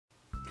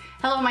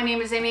Hello, my name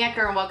is Amy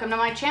Ecker and welcome to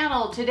my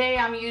channel. Today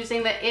I'm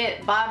using the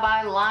IT Bye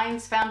Bye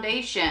Lines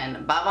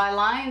foundation. Bye Bye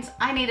Lines,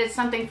 I needed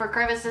something for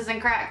crevices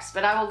and cracks,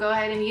 but I will go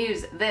ahead and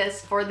use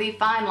this for the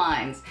fine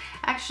lines.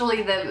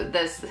 Actually,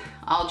 this,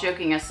 all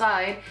joking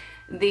aside,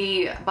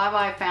 the Bye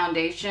Bye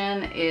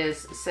foundation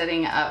is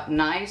setting up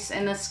nice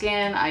in the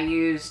skin. I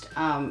used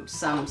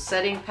some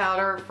setting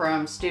powder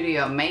from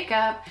Studio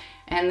Makeup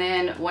and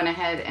then went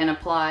ahead and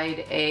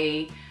applied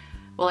I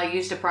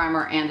used a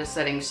primer and a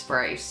setting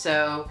spray.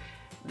 So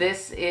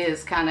this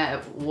is kind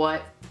of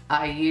what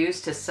I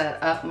use to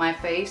set up my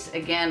face.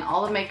 Again,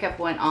 all the makeup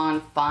went on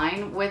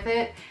fine with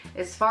it.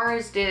 As far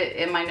as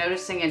am I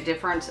noticing a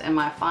difference in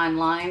my fine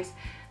lines?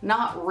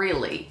 Not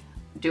really.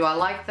 Do I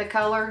like the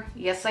color?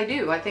 Yes, I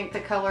do. I think the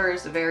color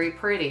is very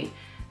pretty.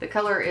 The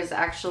color is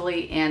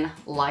actually in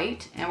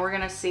light, and we're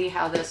gonna see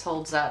how this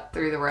holds up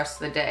through the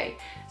rest of the day.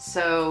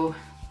 So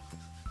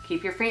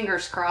keep your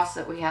fingers crossed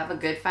that we have a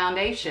good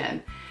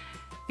foundation.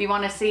 If you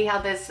wanna see how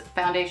this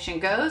foundation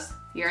goes,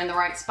 you're in the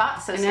right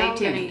spot, so stay tuned.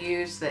 I'm going to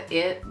use the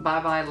IT Bye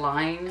Bye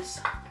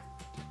Lines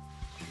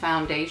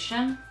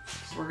foundation.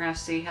 So we're going to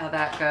see how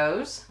that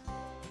goes.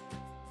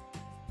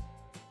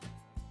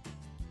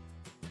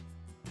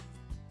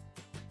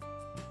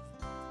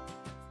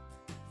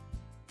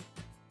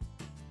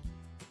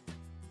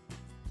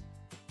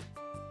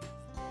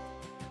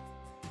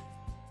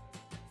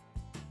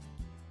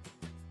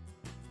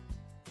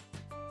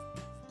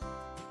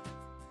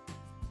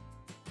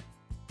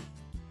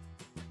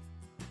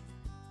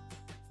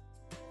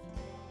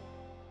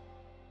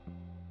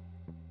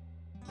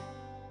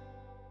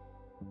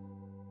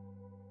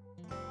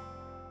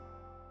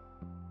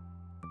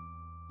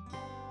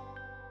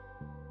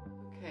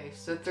 Okay,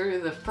 so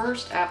through the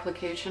first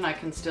application I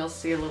can still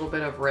see a little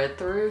bit of red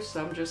through,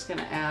 so I'm just going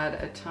to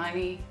add a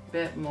tiny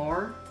bit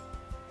more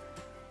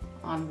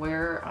on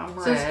where I'm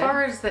red. So as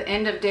far as the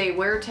end of day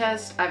wear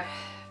test,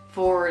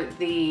 for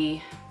the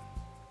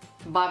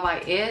Bye Bye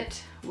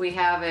IT, we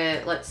have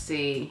it, let's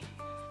see,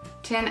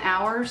 10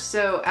 hours.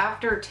 So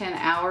after 10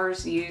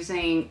 hours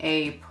using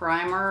a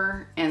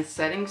primer and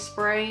setting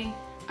spray,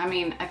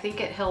 I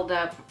think it held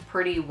up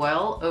pretty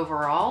well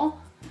overall.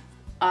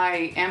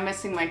 I am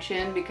missing my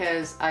chin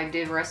because I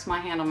did rest my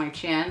hand on my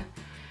chin.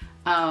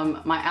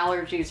 My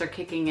allergies are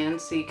kicking in,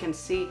 so you can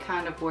see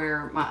kind of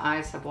where my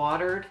eyes have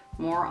watered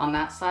more on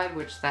that side,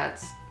 which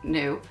that's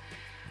new.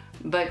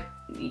 But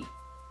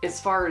as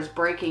far as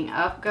breaking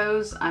up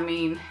goes,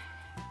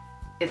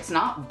 it's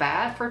not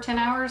bad for 10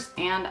 hours,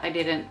 and I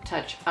didn't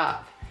touch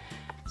up.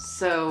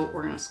 So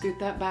we're gonna scoot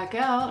that back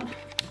out.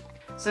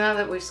 So now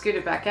that we've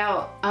scooted back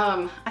out,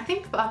 I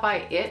think Bye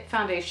Bye IT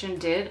foundation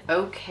did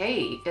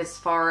okay as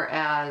far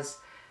as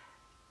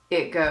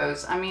it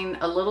goes.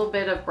 A little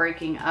bit of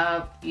breaking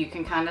up. You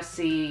can kind of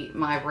see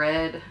my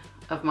red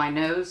of my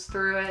nose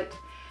through it.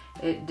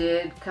 It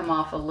did come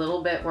off a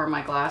little bit where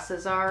my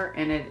glasses are,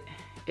 and it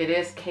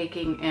is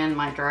caking in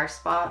my dry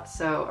spot.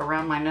 So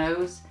around my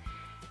nose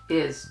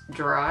is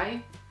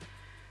dry.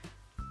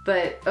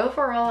 But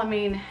overall,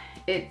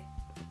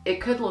 it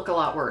could look a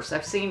lot worse.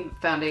 I've seen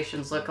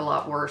foundations look a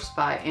lot worse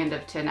by end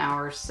of 10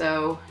 hours,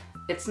 so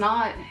it's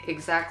not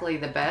exactly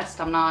the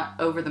best. I'm not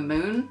over the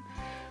moon,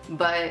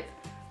 but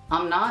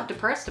I'm not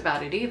depressed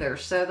about it either.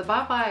 So the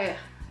Bye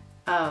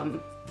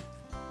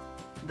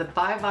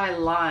Bye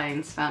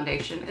Lines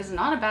foundation is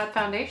not a bad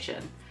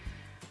foundation.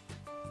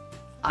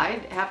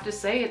 I'd have to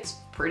say it's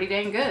pretty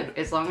dang good,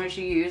 as long as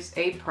you use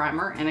a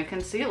primer and a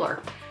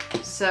concealer.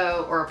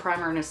 Or a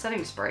primer and a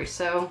setting spray.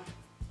 So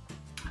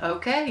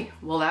okay,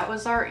 well that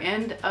was our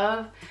end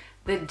of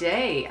the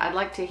day. I'd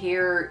like to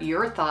hear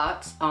your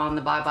thoughts on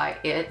the Bye Bye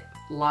IT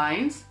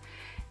lines,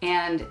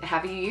 and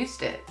have you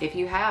used it? If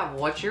you have,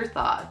 what's your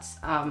thoughts?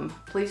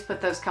 Please put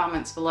those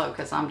comments below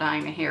because I'm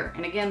dying to hear.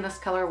 And again, this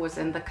color was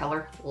in the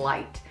color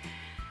light.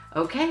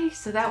 Okay,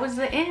 so that was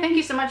the end. Thank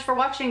you so much for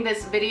watching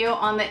this video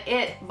on the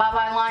IT Bye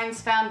Bye Lines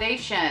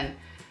foundation.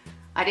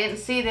 I didn't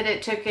see that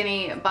it took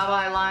any Bye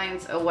Bye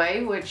lines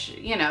away, which,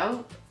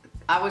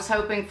 I was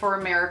hoping for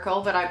a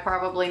miracle, but I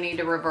probably need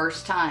to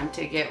reverse time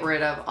to get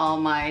rid of all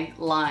my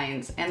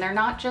lines. And they're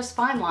not just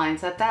fine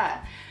lines at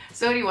that.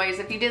 So anyways,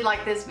 if you did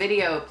like this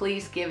video,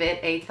 please give it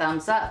a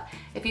thumbs up.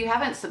 If you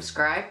haven't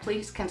subscribed,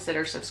 please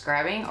consider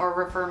subscribing or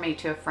refer me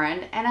to a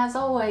friend. And as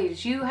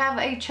always, you have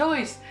a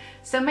choice.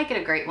 So make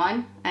it a great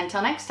one.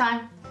 Until next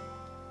time.